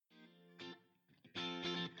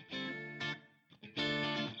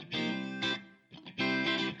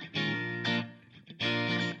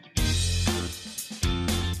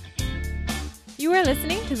You are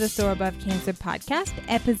listening to the Soar Above Cancer podcast,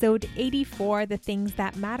 episode 84, The Things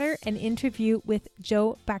That Matter, an interview with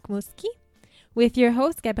Joe Bakhmutsky, with your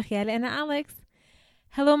hosts, Gabrielle and Alex.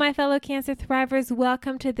 Hello, my fellow cancer thrivers.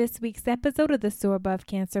 Welcome to this week's episode of the Soar Above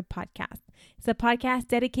Cancer podcast. It's a podcast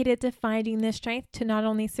dedicated to finding the strength to not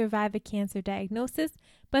only survive a cancer diagnosis,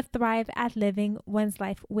 but thrive at living one's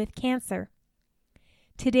life with cancer.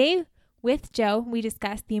 Today, with Joe, we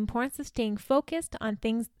discuss the importance of staying focused on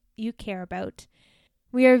things you care about.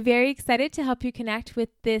 We are very excited to help you connect with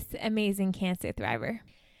this amazing cancer thriver.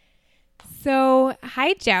 So,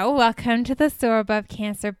 hi Joe, welcome to the Soar Above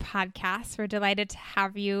Cancer podcast. We're delighted to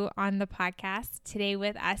have you on the podcast today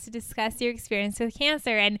with us to discuss your experience with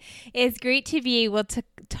cancer. And it's great to be able to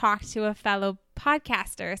talk to a fellow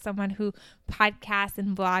podcaster, someone who podcasts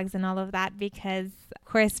and blogs and all of that, because of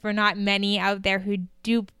course we're not many out there who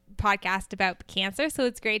do podcast about cancer. So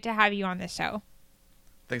it's great to have you on the show.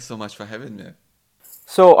 Thanks so much for having me.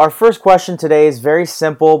 So our first question today is very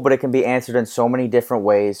simple, but it can be answered in so many different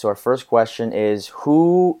ways. So our first question is,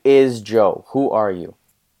 who is Joe? Who are you?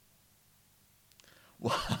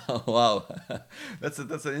 Wow. That's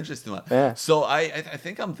an interesting one. Yeah. So I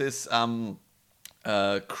think I'm this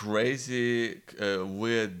crazy,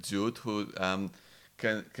 weird dude who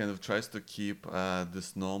kind of tries to keep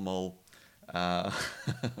this normal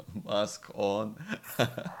mask on.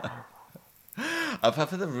 I've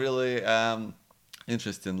had a really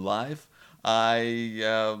interesting life.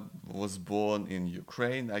 I was born in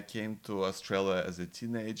Ukraine. I came to Australia as a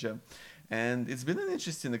teenager, and it's been an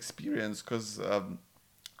interesting experience because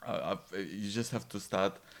you just have to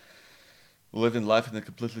start living life in a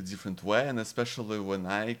completely different way. And especially when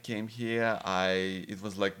I came here, it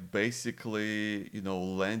was like basically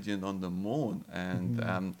landing on the moon, and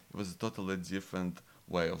it was a totally different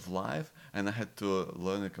way of life, and I had to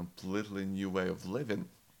learn a completely new way of living.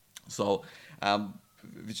 So,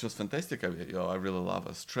 which was fantastic. I really love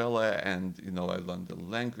Australia, and I learned the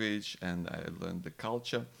language and I learned the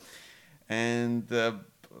culture, and I've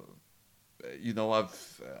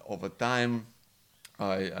over time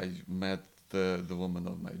I met the woman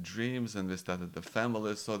of my dreams, and we started the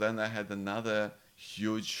family. So then I had another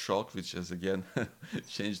huge shock, which has again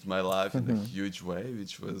changed my life in a huge way,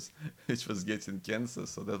 which was getting cancer.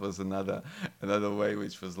 So that was another way,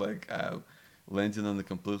 which was like landing on a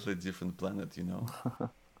completely different planet.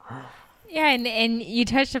 Yeah, and you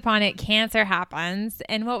touched upon it. Cancer happens,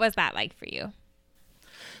 and what was that like for you?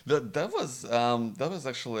 That was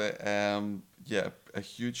actually a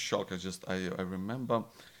huge shock. I remember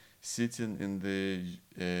sitting in the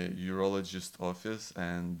urologist office,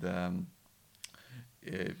 and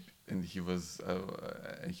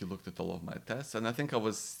he looked at all of my tests, and I think I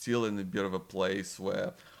was still in a bit of a place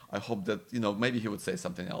where I hope that maybe he would say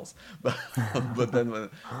something else, but then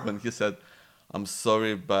when he said, "I'm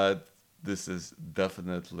sorry, but this is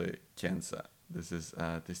definitely cancer. This is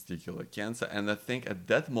testicular cancer," and I think at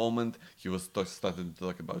that moment he was starting to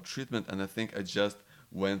talk about treatment, and I think I just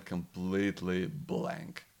went completely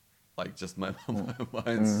blank. Like just my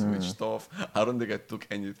mind switched off. I don't think I took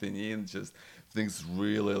anything in. Just things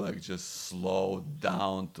really like just slowed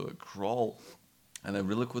down to a crawl, and I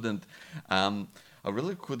really couldn't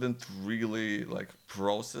really like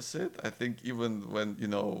process it. I think even when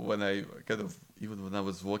when I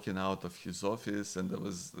was walking out of his office and I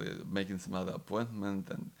was making some other appointment,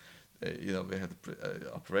 and we had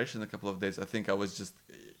operation a couple of days. I think I was just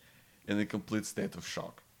in a complete state of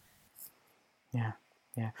shock. Yeah.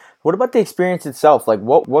 Yeah. What about the experience itself? Like,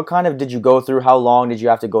 what kind of did you go through? How long did you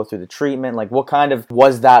have to go through the treatment? Like, what kind of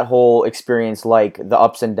was that whole experience like, the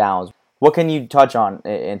ups and downs? What can you touch on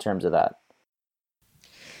in terms of that?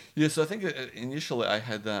 Yeah, so I think initially I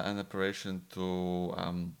had an operation to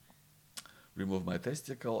remove my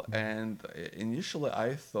testicle, and initially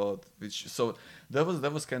I thought,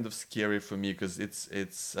 that was kind of scary for me because it's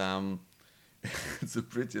it's a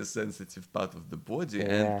pretty sensitive part of the body,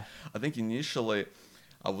 and I think initially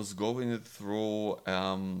I was going through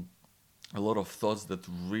a lot of thoughts that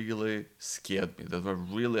really scared me, that were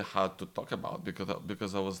really hard to talk about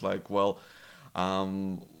because I was like, well,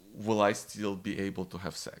 will I still be able to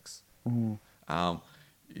have sex?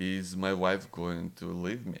 Is my wife going to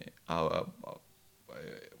leave me?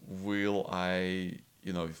 Will I,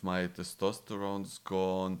 if my testosterone's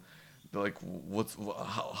gone, like what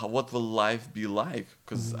will life be like?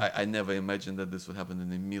 Because I never imagined that this would happen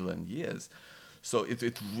in a million years. So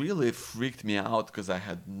it really freaked me out because I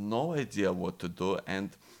had no idea what to do, and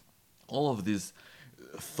all of these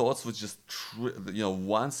thoughts would just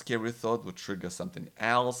one scary thought would trigger something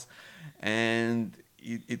else, and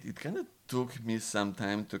it kind of took me some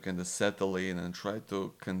time to kind of settle in and try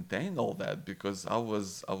to contain all that, because I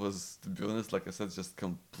was, to be honest, like I said, just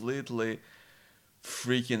completely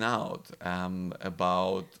freaking out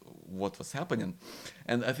about what was happening.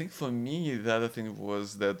 And I think for me, the other thing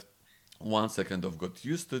was that once I kind of got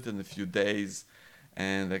used to it in a few days,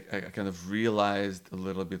 and I kind of realized a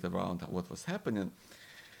little bit around what was happening,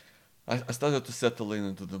 I started to settle in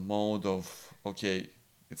into the mode of, okay,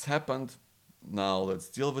 it's happened, now let's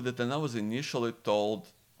deal with it. And I was initially told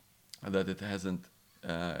that it hasn't,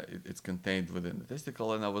 it's contained within the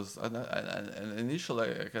testicle, and and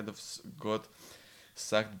initially I kind of got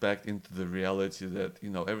sucked back into the reality that,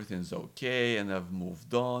 everything's okay and I've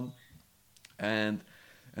moved on. And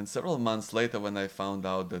several months later, when I found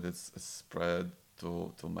out that it's spread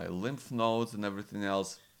to my lymph nodes and everything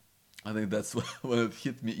else, I think that's when it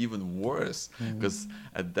hit me even worse, because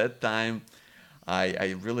at that time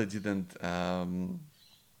I really didn't I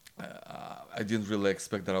didn't really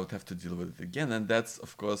expect that I would have to deal with it again. And that's,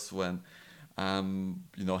 of course, when I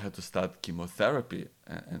had to start chemotherapy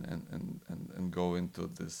and go into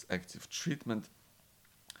this active treatment.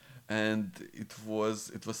 And it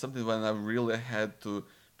was something when I really had to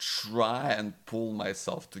try and pull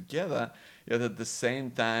myself together, yet at the same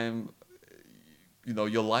time,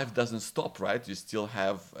 your life doesn't stop, right? You still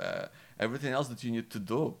have everything else that you need to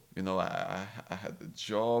do. I had a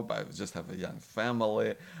job, I just have a young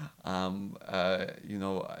family, and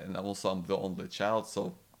also I'm the only child,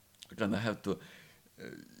 so I kind of have to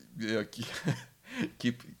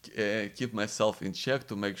keep keep myself in check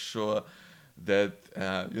to make sure that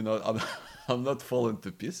I'm not falling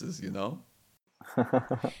to pieces.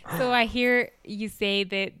 So I hear you say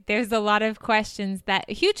that there's a lot of questions,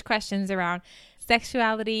 huge questions around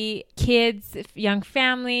sexuality, kids, young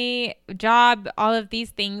family, job, all of these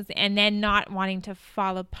things, and then not wanting to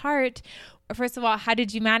fall apart. First of all, how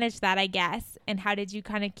did you manage that, I guess? And how did you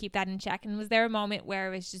kind of keep that in check? And was there a moment where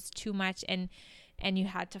it was just too much and you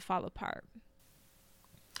had to fall apart?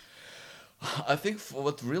 I think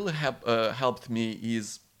what really helped me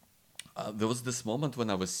is there was this moment when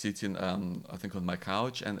I was sitting, I think, on my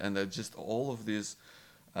couch, and I just all of this,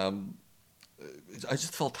 um, I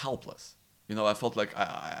just felt helpless. I felt like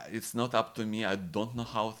it's not up to me. I don't know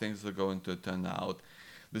how things are going to turn out.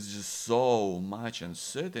 There's just so much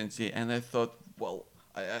uncertainty, and I thought, well,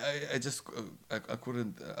 I just I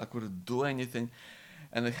couldn't do anything,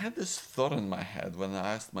 and I had this thought in my head when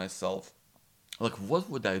I asked myself, like, what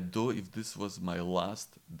would I do if this was my last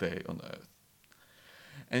day on Earth?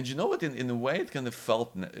 And you know what? In a way, it kind of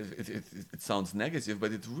felt, it sounds negative,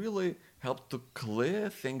 but it really helped to clear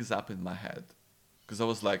things up in my head. Because I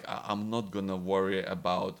was like, I'm not going to worry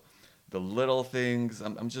about the little things.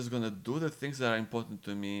 I'm just going to do the things that are important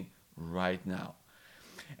to me right now.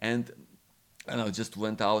 And I just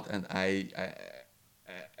went out, and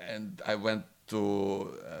I went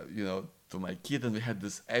to, to my kid, and we had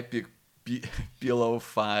this epic pillow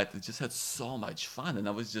fight. We just had so much fun, and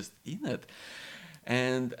I was just in it.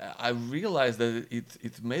 And I realized that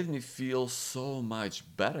it made me feel so much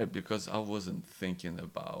better, because I wasn't thinking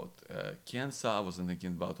about cancer. I wasn't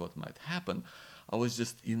thinking about what might happen. I was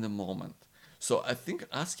just in the moment. So I think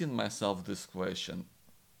asking myself this question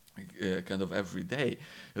kind of every day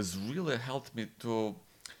has really helped me to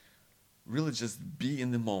really just be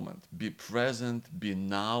in the moment, be present, be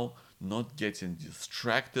now, not getting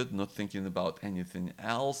distracted, not thinking about anything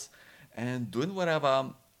else, and doing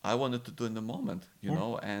whatever I wanted to do in the moment,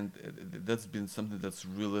 and that's been something that's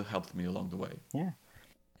really helped me along the way. Yeah.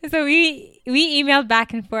 So we emailed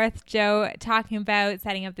back and forth, Joe, talking about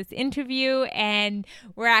setting up this interview, and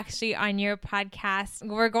we're actually on your podcast.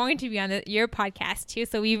 We're going to be on your podcast too.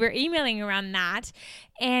 So we were emailing around that,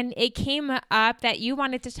 and it came up that you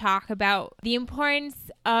wanted to talk about the importance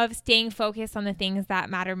of staying focused on the things that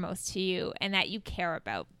matter most to you and that you care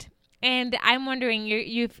about. And I'm wondering,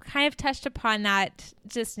 you've kind of touched upon that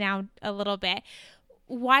just now a little bit.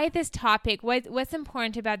 Why this topic? What's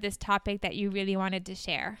important about this topic that you really wanted to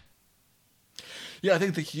share? Yeah, I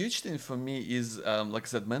think the huge thing for me is, like I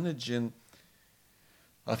said, managing,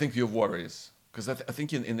 I think, your worries. Because I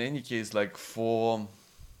think in any case, like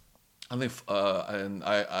and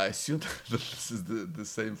I assume that this is the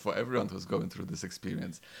same for everyone who's going through this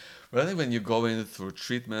experience. But I think when you're going through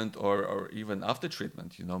treatment, or even after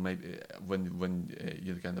treatment, maybe when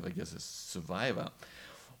you're kind of, I guess, a survivor,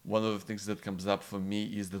 one of the things that comes up for me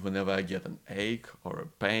is that whenever I get an ache or a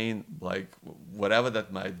pain, like whatever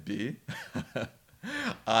that might be,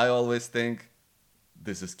 I always think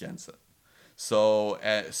this is cancer. So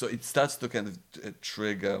it starts to kind of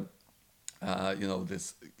trigger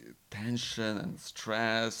this tension and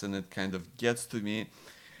stress, and it kind of gets to me.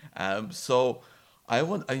 So I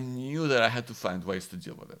knew that I had to find ways to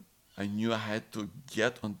deal with it. I knew I had to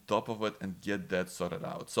get on top of it and get that sorted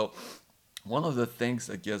out. So one of the things,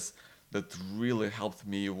 I guess, that really helped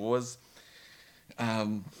me was,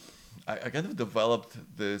 um, I kind of developed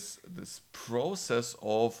this process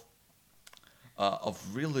of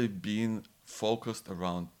really being focused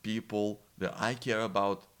around people that I care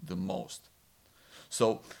about the most.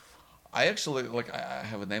 So I actually, like, I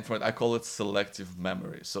have a name for it. I call it selective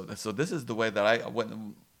memory. So this is the way that I,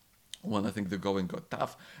 when I think the going got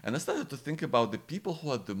tough, and I started to think about the people who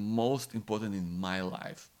are the most important in my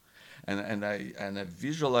life, and I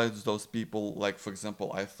visualized those people. Like, for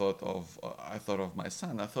example, I thought of my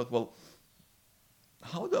son. I thought, well,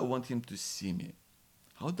 how do I want him to see me?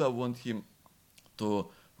 How do I want him to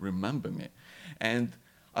remember me? And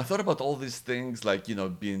I thought about all these things, like,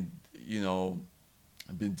 being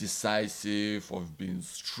decisive or being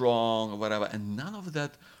strong or whatever, and none of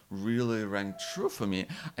that really rang true for me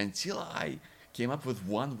until I came up with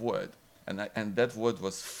one word, and that word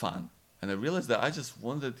was fun. And I realized that I just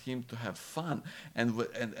wanted him to have fun,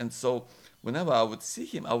 and so whenever I would see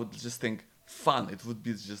him, I would just think fun. It would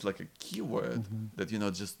be just like a keyword that,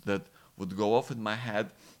 just that would go off in my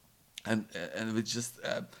head, and we just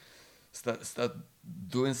start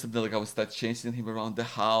doing something. Like, I would start chasing him around the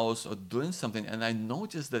house or doing something, and I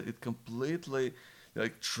noticed that it completely,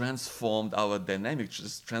 like, transformed our dynamic,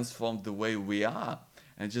 just transformed the way we are,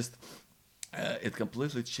 and just it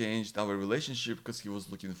completely changed our relationship because he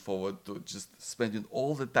was looking forward to just spending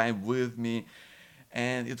all the time with me,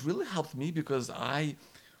 and it really helped me because I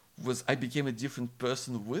became a different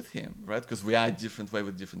person with him, right? Because we are a different way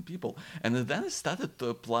with different people. And then I started to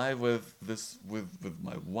apply with this with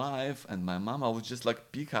my wife and my mom. I would just,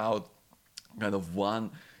 like, pick out kind of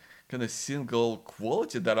one kind of single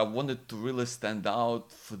quality that I wanted to really stand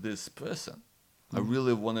out for this person. I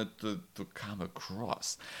really wanted to come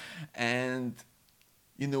across. And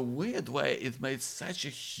in a weird way, it made such a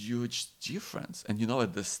huge difference. And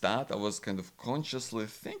at the start, I was kind of consciously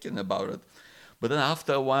thinking about it. But then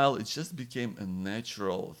after a while, it just became a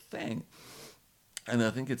natural thing. And I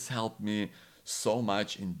think it's helped me so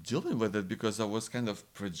much in dealing with it because I was kind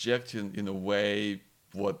of projecting, in a way,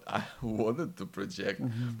 what I wanted to project.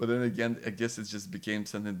 But then again, I guess it just became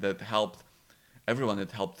something that helped everyone.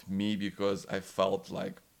 It helped me because I felt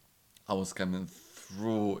like I was coming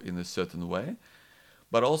through in a certain way.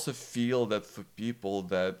 But also feel that for people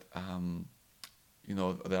that,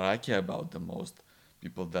 that I care about the most,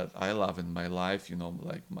 people that I love in my life,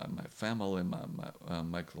 like my family,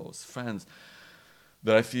 my close friends,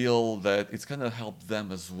 that I feel that it's kind of helped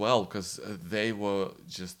them as well because they were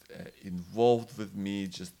just involved with me,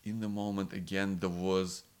 just in the moment. Again, there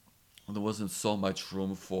wasn't so much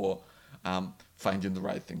room for finding the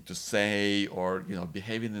right thing to say or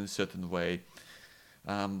behaving in a certain way.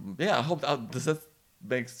 Yeah, I hope does that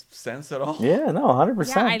make sense at all? Yeah, no,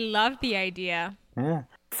 Yeah, I 100%. love the idea. Yeah.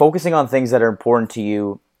 Focusing on things that are important to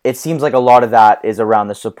you, it seems like a lot of that is around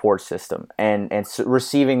the support system and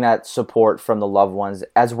receiving that support from the loved ones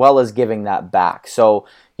as well as giving that back. So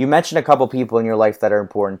you mentioned a couple people in your life that are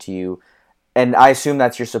important to you, and I assume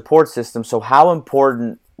that's your support system. So how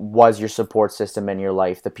important was your support system in your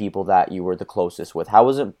life, the people that you were the closest with? How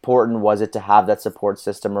important was it to have that support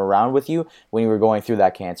system around with you when you were going through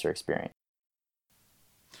that cancer experience?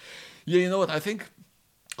 Yeah, you know what? I think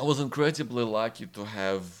I was incredibly lucky to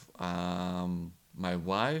have my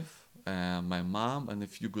wife, my mom, and a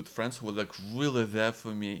few good friends who were, like, really there for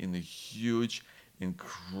me in a huge,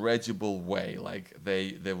 incredible way. Like,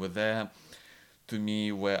 they were there to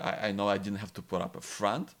me where I know I didn't have to put up a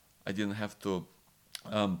front. I didn't have to,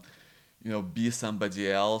 um, be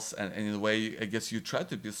somebody else. And in a way, I guess you try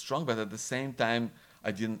to be strong, but at the same time,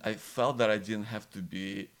 I felt that I didn't have to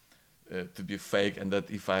be fake, and that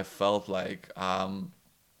if I felt like I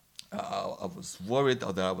was worried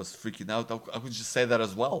or that I was freaking out, I could just say that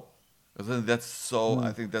as well. I think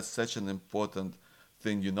that's such an important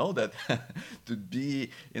thing, that to be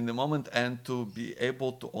in the moment and to be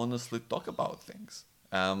able to honestly talk about things.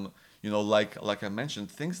 Like I mentioned,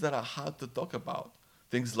 things that are hard to talk about,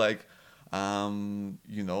 things like, um,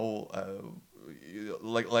 you know, uh,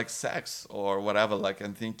 like sex or whatever, like,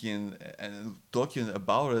 and thinking and talking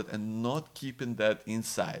about it and not keeping that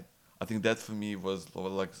inside. I think that for me was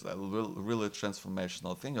like a really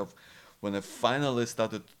transformational thing of when I finally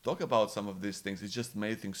started to talk about some of these things. It just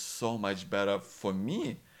made things so much better for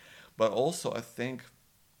me, but also I think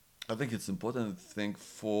it's important to think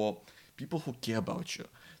for people who care about you,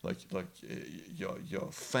 like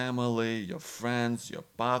your family, your friends, your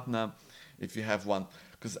partner. if you have one,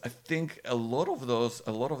 because I think a lot of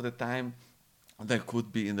the time, they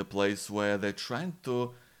could be in a place where they're trying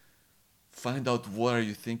to find out what are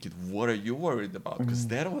you thinking, what are you worried about, because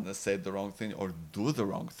they don't want to say the wrong thing or do the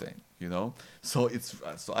wrong thing, so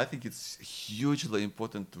I think it's hugely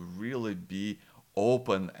important to really be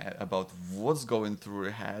open about what's going through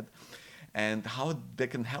your head and how they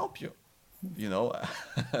can help you you know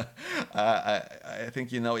I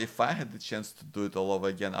think if I had the chance to do it all over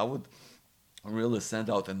again, I would really send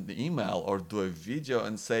out an email or do a video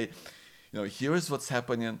and say, here is what's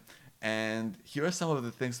happening, and here are some of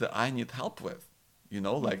the things that I need help with,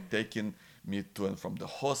 like taking me to and from the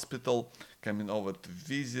hospital, coming over to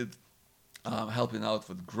visit, helping out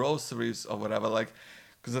with groceries or whatever, like,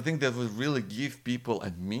 because I think that would really give people a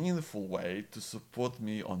meaningful way to support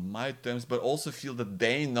me on my terms, but also feel that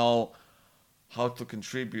they know how to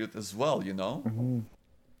contribute as well.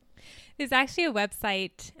 There's actually a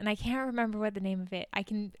website, and I can't remember what the name of it. I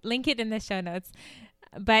can link it in the show notes.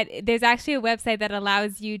 But there's actually a website that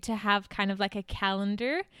allows you to have kind of like a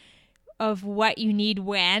calendar of what you need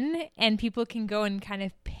when, and people can go and kind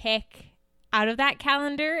of pick out of that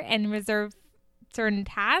calendar and reserve certain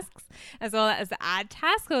tasks as well as add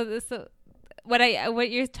tasks. So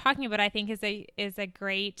what you're talking about, I think, is a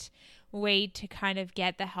great way to kind of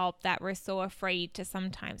get the help that we're so afraid to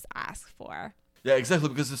sometimes ask for. Yeah, exactly,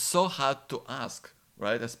 because it's so hard to ask,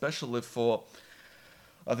 right? Especially for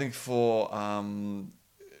us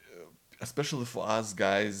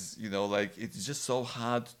guys, like, it's just so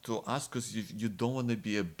hard to ask because you don't want to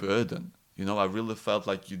be a burden. I really felt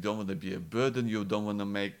like you don't want to be a burden. You don't want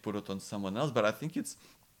to put it on someone else. But I think it's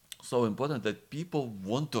so important that people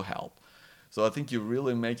want to help. So I think you're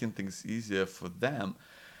really making things easier for them.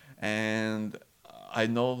 And I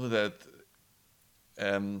know that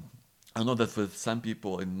with some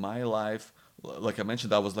people in my life, like I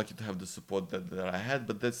mentioned, I was lucky to have the support that I had,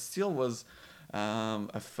 but there still was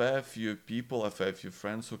a fair few people, a fair few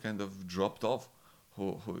friends who kind of dropped off,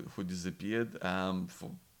 who disappeared for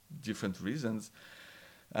different reasons.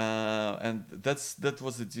 And that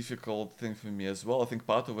was a difficult thing for me as well. I think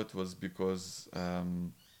part of it was because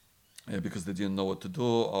they didn't know what to do,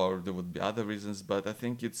 or there would be other reasons. But I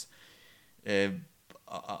think it's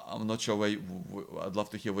I'm not sure I'd love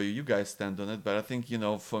to hear where you guys stand on it. But I think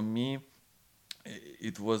for me,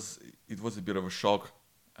 it was a bit of a shock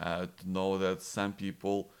to know that some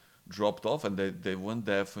people dropped off and they weren't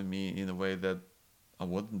there for me in a way that I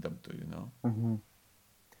wanted them to. Mm-hmm.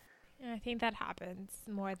 I think that happens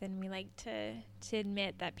more than we like to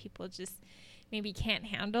admit, that people just maybe can't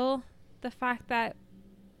handle the fact that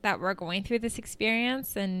we're going through this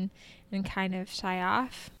experience and kind of shy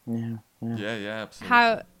off. Yeah,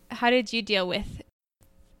 absolutely. How did you deal with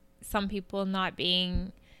some people not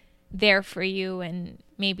being there for you and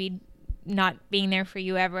maybe not being there for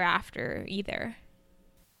you ever after either?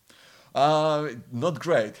 Not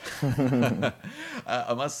great.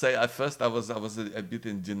 I must say, at first I was a bit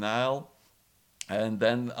in denial, and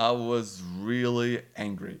then I was really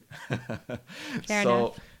angry. Fair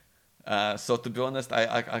enough. So to be honest,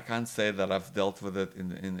 I can't say that I've dealt with it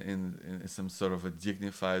in some sort of a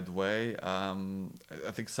dignified way.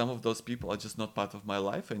 I think some of those people are just not part of my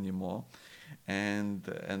life anymore, and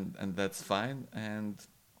that's fine, and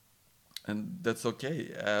that's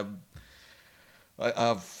okay.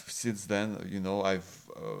 I've since then, I've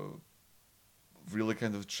really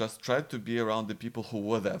kind of just tried to be around the people who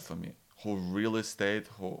were there for me, who really stayed,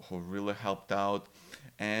 who really helped out.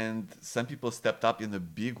 And some people stepped up in a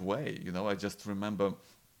big way. I just remember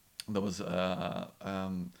there was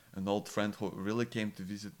an old friend who really came to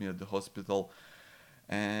visit me at the hospital.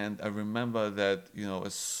 And I remember that,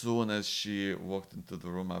 as soon as she walked into the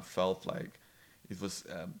room, I felt like it was,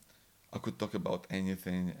 I could talk about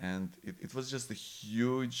anything. And it was just a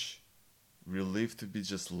huge relief to be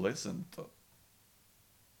just listened to.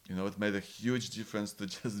 It made a huge difference to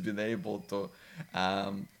just being able to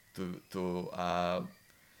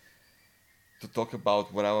talk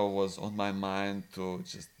about whatever was on my mind, to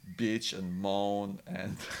just bitch and moan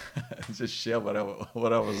and just share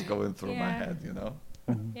whatever was going through my head,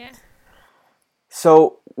 Mm-hmm. Yeah.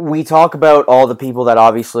 So we talk about all the people that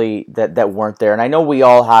obviously that weren't there, and I know we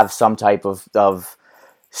all have some type of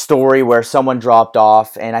story where someone dropped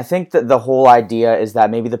off, and I think that the whole idea is that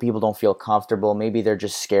maybe the people don't feel comfortable, maybe they're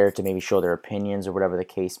just scared to maybe show their opinions or whatever the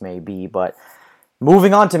case may be. But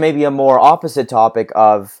moving on to maybe a more opposite topic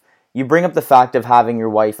of, you bring up the fact of having your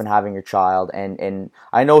wife and having your child, and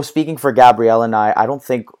I know, speaking for Gabrielle and I don't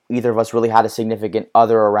think either of us really had a significant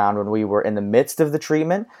other around when we were in the midst of the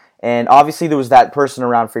treatment, and obviously there was that person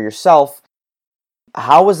around for yourself.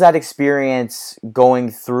 How was that experience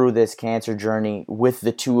going through this cancer journey with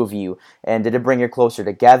the two of you? And did it bring you closer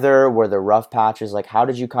together? Were there rough patches? Like, how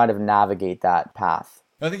did you kind of navigate that path?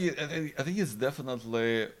 I think it's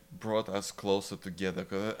definitely brought us closer together.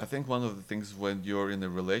 'Cause I think one of the things when you're in a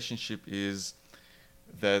relationship is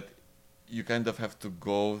that you kind of have to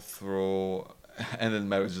go through, and in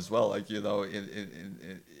marriage as well, like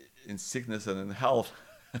in sickness and in health.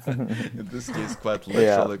 In this case, quite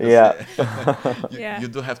Yeah, literally, because yeah. Yeah. you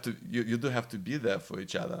do have to you do have to be there for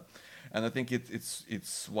each other, and I think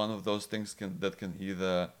it's one of those things that can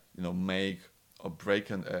either make or break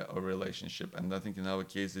a relationship, and I think in our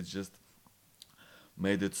case it just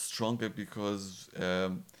made it stronger because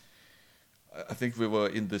I think we were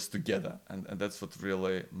in this together, and that's what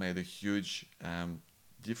really made a huge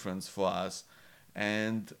difference for us.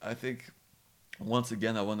 And I think once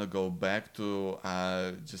again, I want to go back to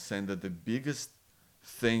just saying that the biggest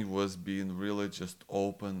thing was being really just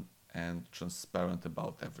open and transparent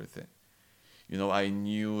about everything. I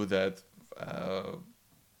knew that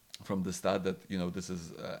from the start that this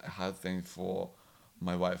is a hard thing for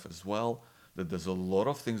my wife as well. That there's a lot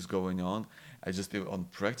of things going on. I just on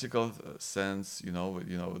practical sense,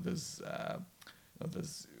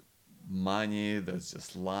 there's money, there's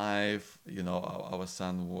just life. Our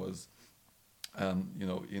son was in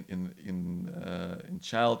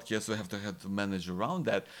childcare, so we have to manage around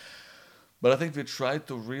that. But I think we try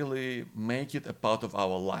to really make it a part of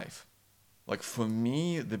our life. Like for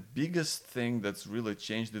me, the biggest thing that's really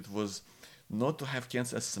changed it was not to have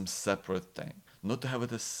cancer as some separate thing, not to have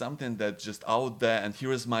it as something that just out there and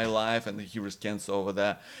here is my life and here is cancer over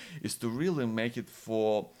there, is to really make it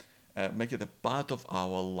a part of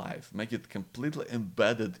our life, make it completely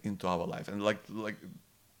embedded into our life, and like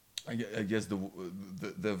I guess the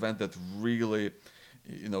event that really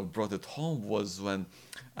brought it home was when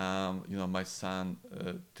my son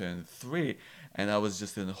turned 3, and I was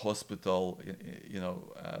just in the hospital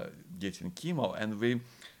getting chemo, and we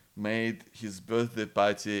made his birthday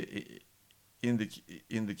party in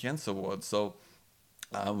the cancer ward. So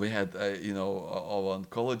we had our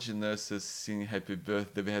oncology nurses singing happy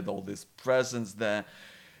birthday. We had all these presents there.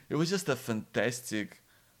 It was just a fantastic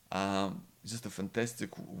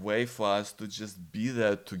way for us to just be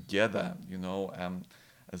there together,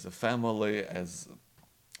 as a family, as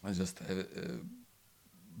just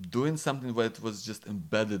doing something that was just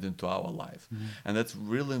embedded into our life. And that's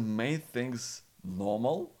really made things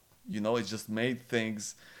normal. It just made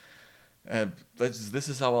things this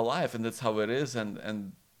is our life, and that's how it is.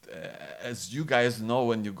 And as you guys know,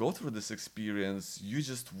 when you go through this experience, you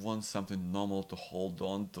just want something normal to hold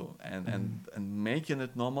on to, and making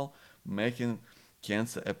it normal, making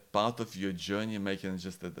cancer a part of your journey, making it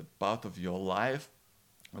just a part of your life,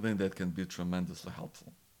 I think that can be tremendously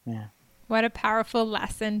helpful. Yeah. What a powerful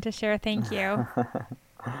lesson to share. Thank you.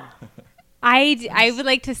 I would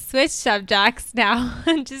like to switch subjects now,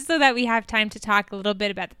 just so that we have time to talk a little bit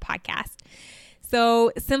about the podcast.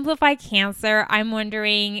 So, Simplify Cancer, I'm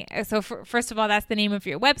wondering, so first of all, that's the name of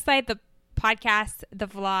your website, the podcast, the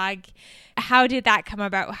vlog. How did that come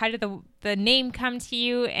about? How did the name come to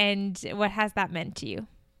you, and what has that meant to you?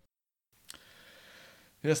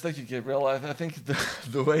 Yes, thank you, Gabriel. I think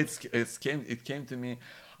the way it came to me,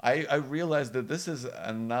 I realized that this is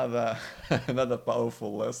another another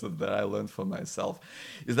powerful lesson that I learned for myself.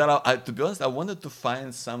 Is that to be honest, I wanted to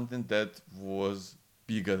find something that was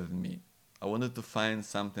bigger than me. I wanted to find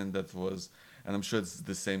something that was, and I'm sure it's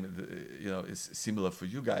the same, it's similar for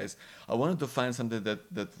you guys. I wanted to find something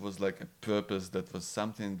that was like a purpose, that was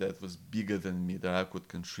something that was bigger than me, that I could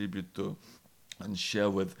contribute to and share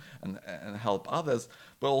with and help others,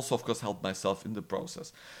 but also, of course, help myself in the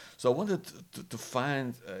process. So I wanted to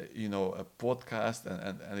find, a podcast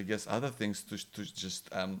and I guess other things to just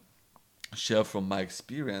share from my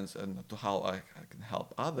experience and to how I can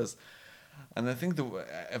help others. And I think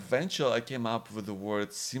eventually I came up with the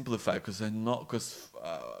word simplify because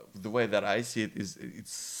the way that I see it is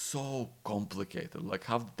it's so complicated. Like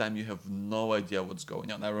half the time you have no idea what's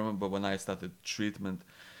going on. I remember when I started treatment,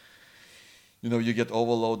 you get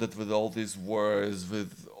overloaded with all these words,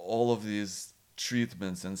 with all of these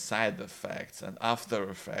treatments and side effects and after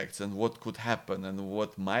effects and what could happen and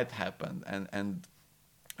what might happen, and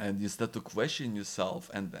you start to question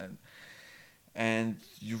yourself, and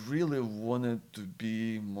you really want it to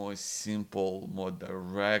be more simple, more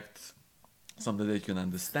direct, something that you can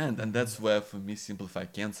understand. And that's where, for me, Simplify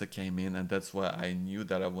Cancer came in, and that's where I knew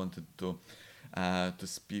that I wanted to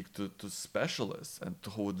speak to specialists and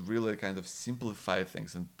who would really kind of simplify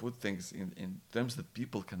things and put things in terms that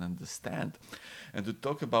people can understand, and to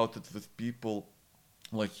talk about it with people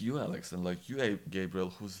like you, Alex, and like you, Gabriel,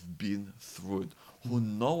 who's been through it, who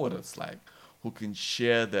know what it's like, who can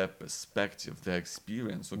share their perspective, their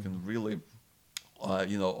experience, who can really,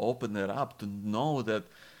 open it up to know that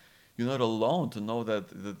you're not alone, to know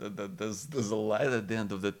that there's a light at the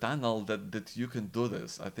end of the tunnel, that you can do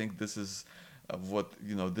this. I think this is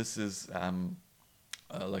this is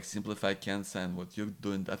like Simplify Cancer and what you're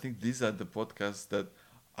doing. I think these are the podcasts that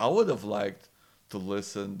I would have liked to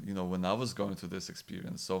listen, when I was going through this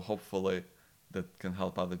experience. So hopefully that can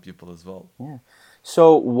help other people as well. Yeah.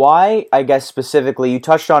 So why, I guess specifically, you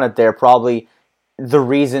touched on it there, probably the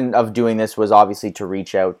reason of doing this was obviously to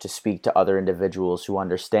reach out, to speak to other individuals who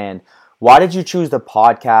understand. Why did you choose the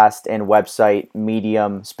podcast and website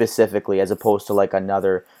medium specifically as opposed to like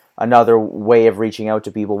another way of reaching out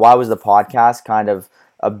to people? Why was the podcast kind of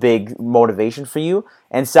a big motivation for you?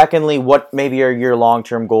 And secondly, what maybe are your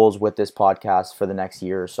long-term goals with this podcast for the next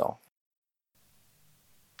year or so?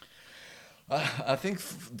 I think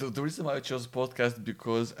the reason why I chose podcast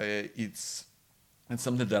because it's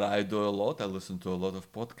something that I do a lot. I listen to a lot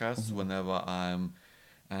of podcasts whenever I'm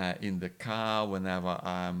in the car, whenever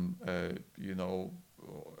I'm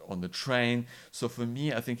on the train. So for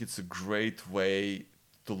me, I think it's a great way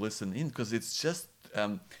to listen in because it's just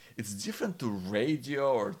it's different to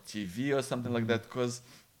radio or TV or something like that because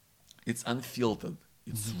it's unfiltered,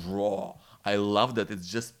 it's raw. I love that it's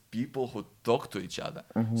just people who talk to each other.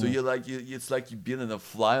 So it's like you've been in a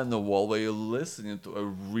fly on the wall where you're listening to a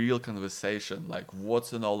real conversation, like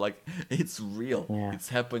like it's real. Yeah. It's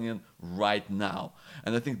happening right now.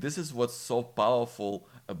 And I think this is what's so powerful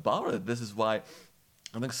about it. This is why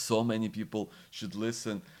I think so many people should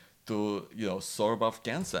listen to Soar Above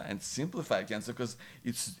Cancer and Simplify Cancer because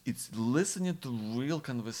it's listening to real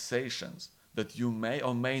conversations that you may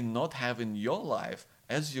or may not have in your life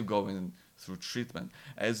as you're going through treatment,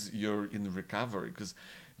 as you're in recovery, because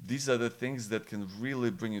these are the things that can really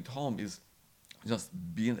bring it home is just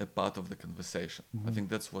being a part of the conversation. I think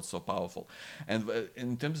that's what's so powerful. And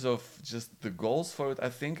in terms of just the goals for it, I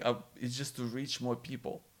think it's just to reach more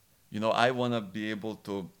people. I want to be able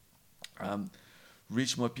to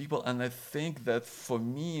reach more people. And I think that for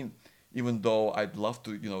me, even though I'd love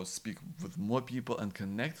to, speak with more people and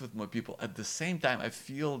connect with more people, at the same time, I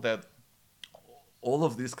feel that all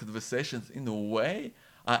of these conversations, in a way,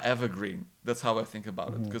 are evergreen. That's how I think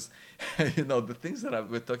about it. Because, the things that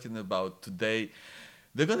we're talking about today,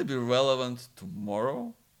 they're going to be relevant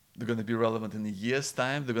tomorrow. They're going to be relevant in a year's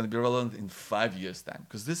time. They're going to be relevant in 5 years' time.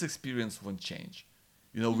 Because this experience won't change.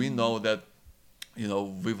 We know that,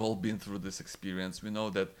 we've all been through this experience. We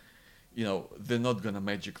know that, they're not going to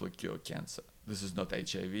magically cure cancer. This is not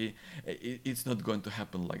HIV. It's not going to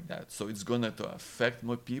happen like that. So it's going to affect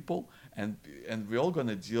more people, and we're all going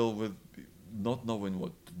to deal with not knowing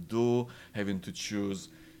what to do, having to choose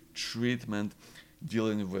treatment,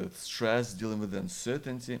 dealing with stress, dealing with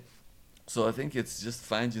uncertainty. So I think it's just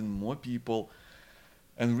finding more people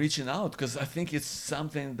and reaching out, because I think it's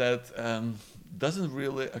something that doesn't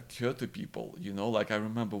really occur to people. Like I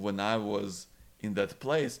remember when I was in that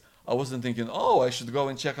place, I wasn't thinking, I should go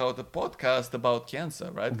and check out a podcast about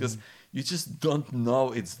cancer, right? Because you just don't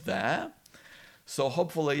know it's there. So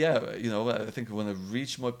hopefully, I think we want to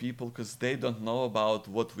reach more people because they don't know about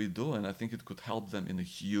what we do, and I think it could help them in a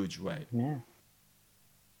huge way. Yeah.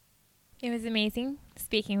 It was amazing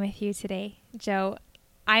speaking with you today, Joe.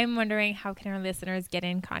 I'm wondering, how can our listeners get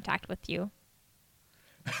in contact with you?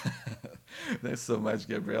 Thanks so much,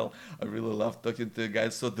 Gabriel. I really love talking to you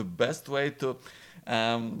guys. So the best way to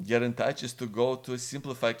get in touch is to go to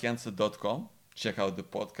simplifycancer.com, check out the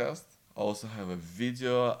podcast. I also have a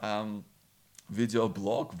video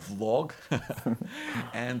vlog,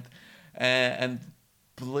 and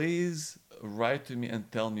please write to me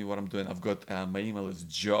and tell me what I'm doing. I've got my email is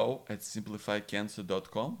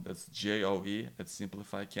joe@simplifycancer.com. That's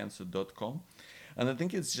JOE@simplifycancer.com. And I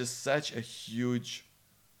think it's just such a huge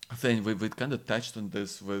thing. We kind of touched on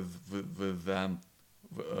this with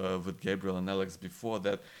Gabriel and Alex before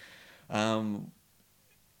that.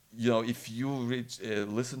 If you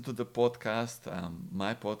listen to the podcast,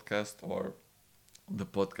 my podcast, or the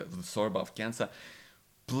podcast, the Soar Above Cancer,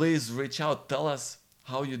 please reach out. Tell us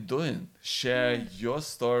how you're doing. Share your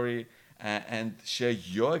story and share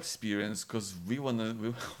your experience, because we wanna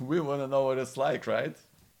know what it's like, right?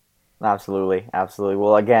 Absolutely.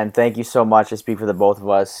 Well, again, thank you so much. I speak for the both of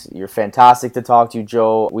us. You're fantastic to talk to,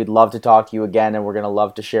 Joe. We'd love to talk to you again, and we're going to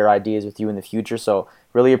love to share ideas with you in the future. So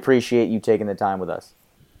really appreciate you taking the time with us.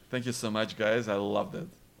 Thank you so much, guys. I loved it.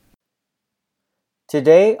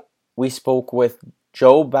 Today, we spoke with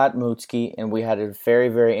Joe Batmutsky, and we had a very,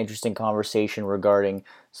 very interesting conversation regarding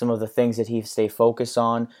some of the things that he stay focused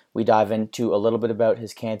on. We dive into a little bit about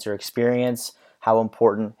his cancer experience, how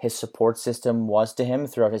important his support system was to him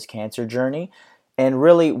throughout his cancer journey, and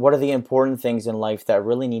really what are the important things in life that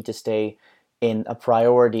really need to stay in a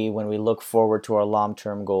priority when we look forward to our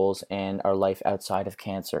long-term goals and our life outside of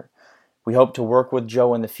cancer. We hope to work with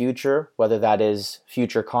Joe in the future, whether that is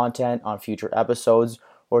future content on future episodes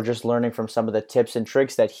or just learning from some of the tips and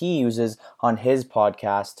tricks that he uses on his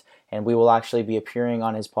podcast. And we will actually be appearing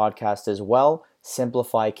on his podcast as well,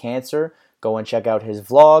 Simplify Cancer. Go and check out his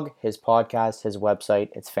vlog, his podcast, his website.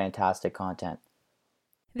 It's fantastic content.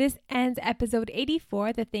 This ends episode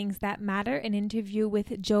 84, The Things That Matter, an interview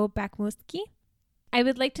with Joe Bakhmutski. I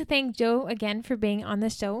would like to thank Joe again for being on the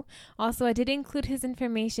show. Also, I did include his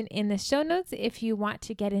information in the show notes if you want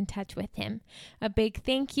to get in touch with him. A big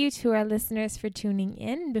thank you to our listeners for tuning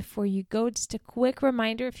in. Before you go, just a quick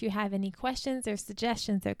reminder, if you have any questions or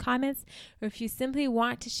suggestions or comments, or if you simply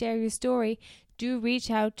want to share your story, do reach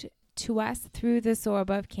out to us through the Soar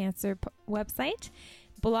Above Cancer website,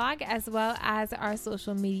 blog, as well as our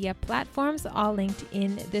social media platforms, all linked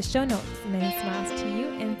in the show notes. Many smiles to you,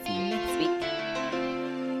 and see you next week.